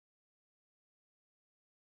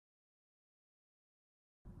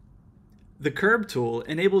The Curb tool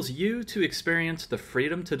enables you to experience the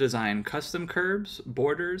freedom to design custom curbs,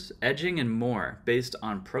 borders, edging, and more based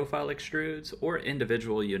on profile extrudes or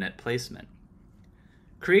individual unit placement.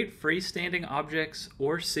 Create freestanding objects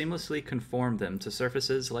or seamlessly conform them to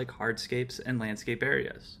surfaces like hardscapes and landscape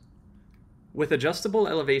areas. With adjustable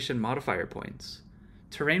elevation modifier points,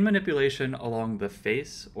 terrain manipulation along the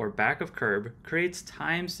face or back of curb creates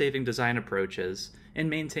time-saving design approaches and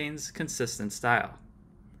maintains consistent style.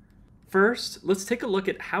 First, let's take a look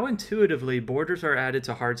at how intuitively borders are added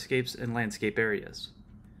to hardscapes and landscape areas.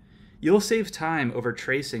 You'll save time over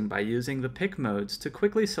tracing by using the pick modes to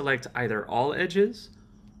quickly select either all edges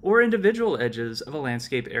or individual edges of a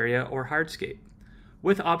landscape area or hardscape,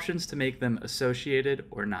 with options to make them associated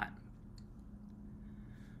or not.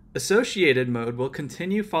 Associated mode will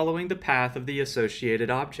continue following the path of the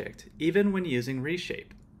associated object, even when using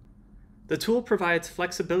reshape. The tool provides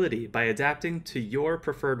flexibility by adapting to your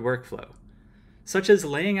preferred workflow, such as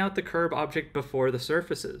laying out the curb object before the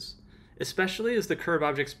surfaces, especially as the curb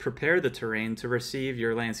objects prepare the terrain to receive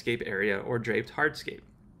your landscape area or draped hardscape.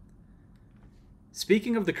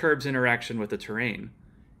 Speaking of the curb's interaction with the terrain,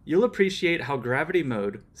 you'll appreciate how gravity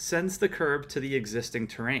mode sends the curb to the existing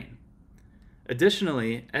terrain.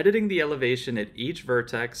 Additionally, editing the elevation at each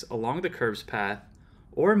vertex along the curb's path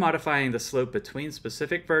or modifying the slope between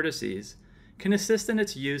specific vertices can assist in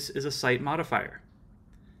its use as a site modifier.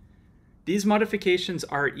 These modifications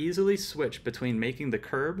are easily switched between making the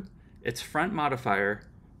curb its front modifier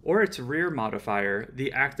or its rear modifier,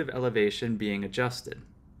 the active elevation being adjusted.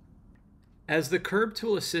 As the Curb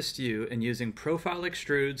tool assists you in using profile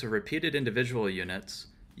extrudes or repeated individual units,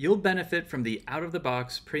 you'll benefit from the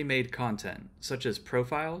out-of-the-box pre-made content, such as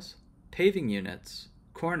profiles, paving units,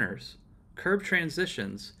 corners, curb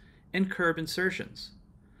transitions, and curb insertions.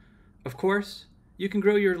 Of course, you can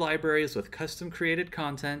grow your libraries with custom-created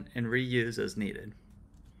content and reuse as needed.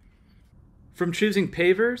 From choosing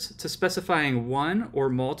pavers to specifying one or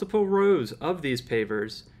multiple rows of these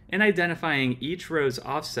pavers and identifying each row's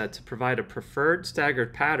offset to provide a preferred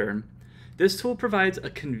staggered pattern, this tool provides a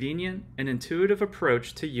convenient and intuitive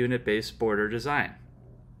approach to unit-based border design.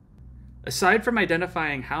 Aside from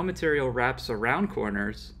identifying how material wraps around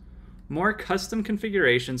corners, more custom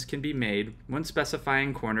configurations can be made when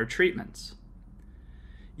specifying corner treatments.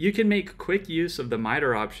 You can make quick use of the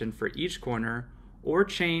miter option for each corner or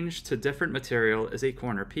change to different material as a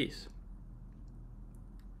corner piece.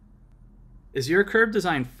 As your curb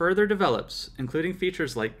design further develops, including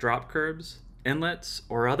features like drop curbs, inlets,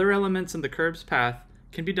 or other elements in the curb's path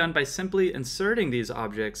can be done by simply inserting these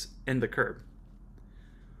objects in the curb.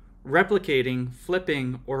 Replicating,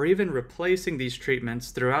 flipping, or even replacing these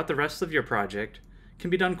treatments throughout the rest of your project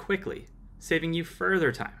can be done quickly, saving you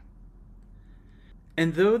further time.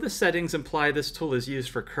 And though the settings imply this tool is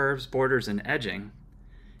used for curves, borders, and edging,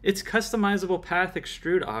 its customizable path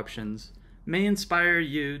extrude options may inspire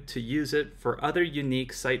you to use it for other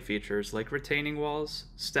unique site features like retaining walls,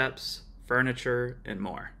 steps, furniture, and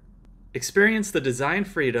more. Experience the design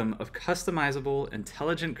freedom of customizable,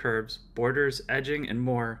 intelligent curbs, borders, edging, and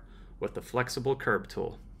more with the flexible Curb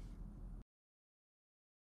tool.